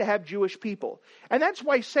still have to have Jewish people. And that's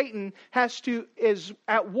why Satan is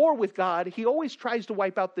at war with God. He always tries to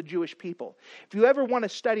wipe out the Jewish people. If you ever want to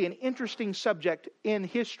study an interesting subject in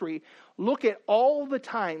history, look at all the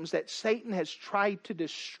times that Satan has tried to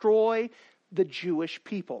destroy the Jewish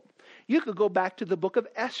people. You could go back to the book of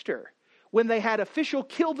Esther, when they had official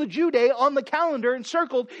Kill the Jew Day on the calendar and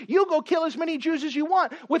circled, you go kill as many Jews as you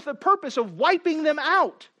want, with the purpose of wiping them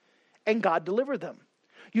out. And God delivered them.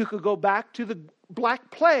 You could go back to the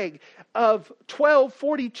Black Plague of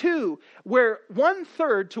 1242, where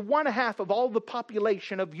 1/3 to 1/2 of all the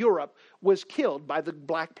population of Europe was killed by the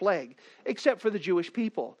Black Plague, except for the Jewish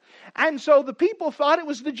people. And so the people thought it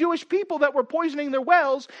was the Jewish people that were poisoning their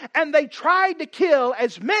wells, and they tried to kill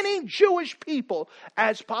as many Jewish people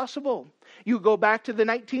as possible. You go back to the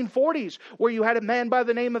 1940s, where you had a man by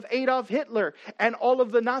the name of Adolf Hitler and all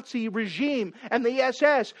of the Nazi regime and the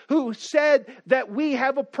SS who said that we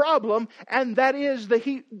have a problem, and that is the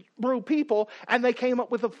Hebrew people, and they came up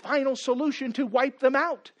with a final solution to wipe them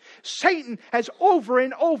out. Satan has over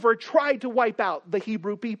and over tried to wipe out the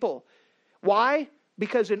Hebrew people. Why?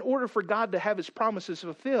 Because in order for God to have His promises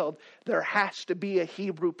fulfilled, there has to be a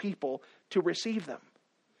Hebrew people to receive them.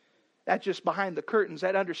 That's just behind the curtains.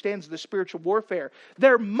 That understands the spiritual warfare.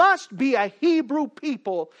 There must be a Hebrew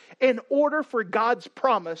people in order for God's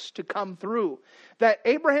promise to come through. That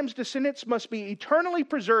Abraham's descendants must be eternally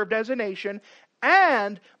preserved as a nation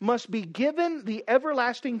and must be given the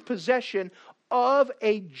everlasting possession of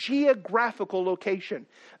a geographical location.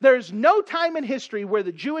 There's no time in history where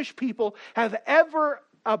the Jewish people have ever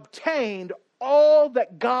obtained all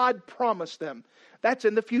that God promised them. That's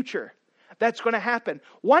in the future. That's going to happen.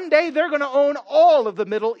 One day they're going to own all of the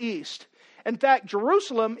Middle East. In fact,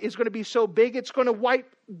 Jerusalem is going to be so big it's going to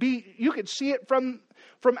you can see it from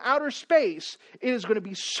outer space. It is going to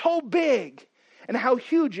be so big, and how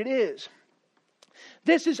huge it is.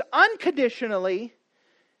 This is unconditionally,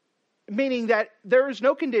 meaning that there is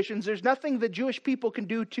no conditions. There's nothing the Jewish people can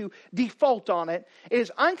do to default on it. It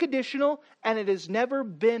is unconditional, and it has never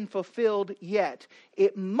been fulfilled yet.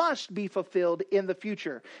 It must be fulfilled in the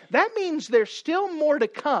future. That means there's still more to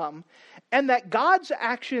come, and that God's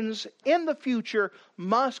actions in the future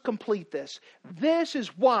must complete this. This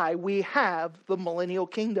is why we have the millennial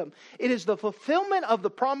kingdom. It is the fulfillment of the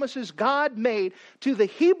promises God made to the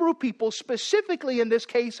Hebrew people, specifically in this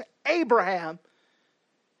case, Abraham.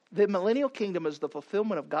 The millennial kingdom is the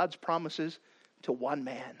fulfillment of God's promises to one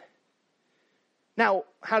man. Now,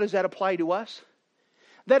 how does that apply to us?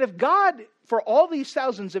 That if God, for all these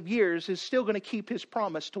thousands of years, is still going to keep His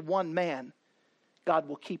promise to one man, God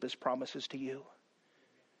will keep His promises to you.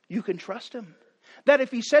 You can trust Him. That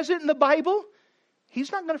if He says it in the Bible,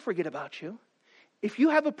 He's not going to forget about you. If you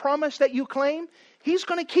have a promise that you claim, He's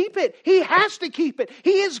going to keep it. He has to keep it.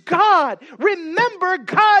 He is God. Remember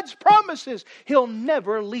God's promises. He'll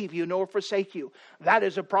never leave you nor forsake you. That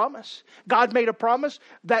is a promise. God made a promise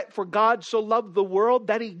that for God so loved the world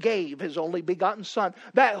that He gave His only begotten Son,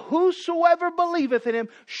 that whosoever believeth in Him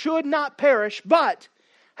should not perish, but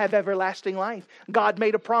have everlasting life. God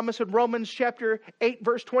made a promise in Romans chapter 8,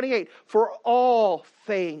 verse 28. For all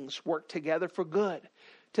things work together for good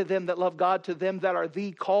to them that love God, to them that are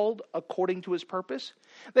the called according to His purpose.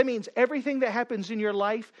 That means everything that happens in your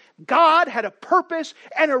life, God had a purpose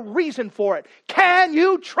and a reason for it. Can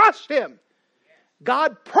you trust Him?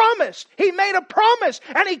 God promised. He made a promise,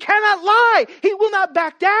 and He cannot lie. He will not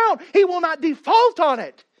back down. He will not default on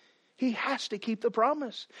it. He has to keep the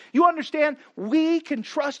promise. You understand? We can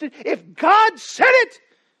trust it. If God said it,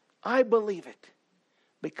 I believe it.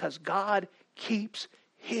 Because God keeps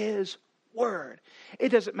His word. It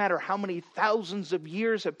doesn't matter how many thousands of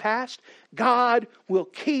years have passed. God will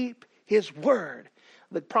keep His word.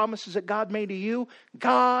 The promises that God made to you,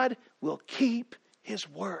 God will keep His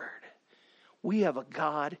word. We have a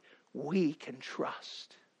God we can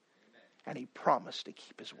trust. And He promised to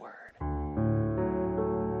keep His word.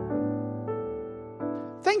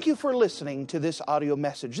 Thank you for listening to this audio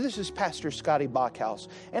message. This is Pastor Scotty Bachhaus,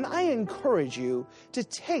 and I encourage you to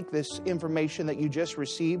take this information that you just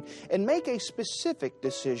received and make a specific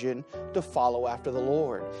decision to follow after the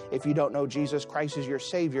Lord. If you don't know Jesus Christ as your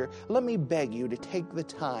Savior, let me beg you to take the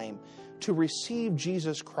time to receive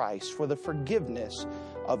Jesus Christ for the forgiveness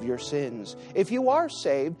of your sins. If you are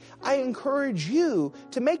saved, I encourage you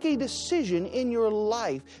to make a decision in your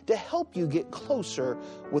life to help you get closer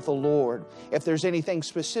with the Lord. If there's anything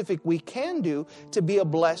specific we can do to be a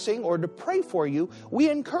blessing or to pray for you,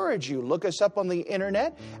 we encourage you. Look us up on the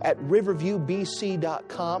internet at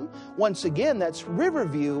riverviewbc.com. Once again, that's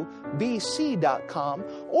riverviewbc.com.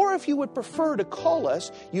 Or if you would prefer to call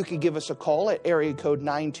us, you can give us a call at area code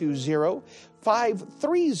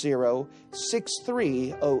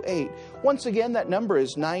 920-530-6308. Once again, that number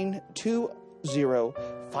is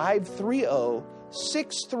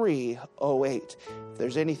 920-530-6308. If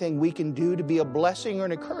there's anything we can do to be a blessing or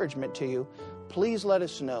an encouragement to you, please let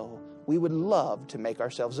us know. We would love to make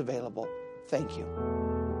ourselves available. Thank you.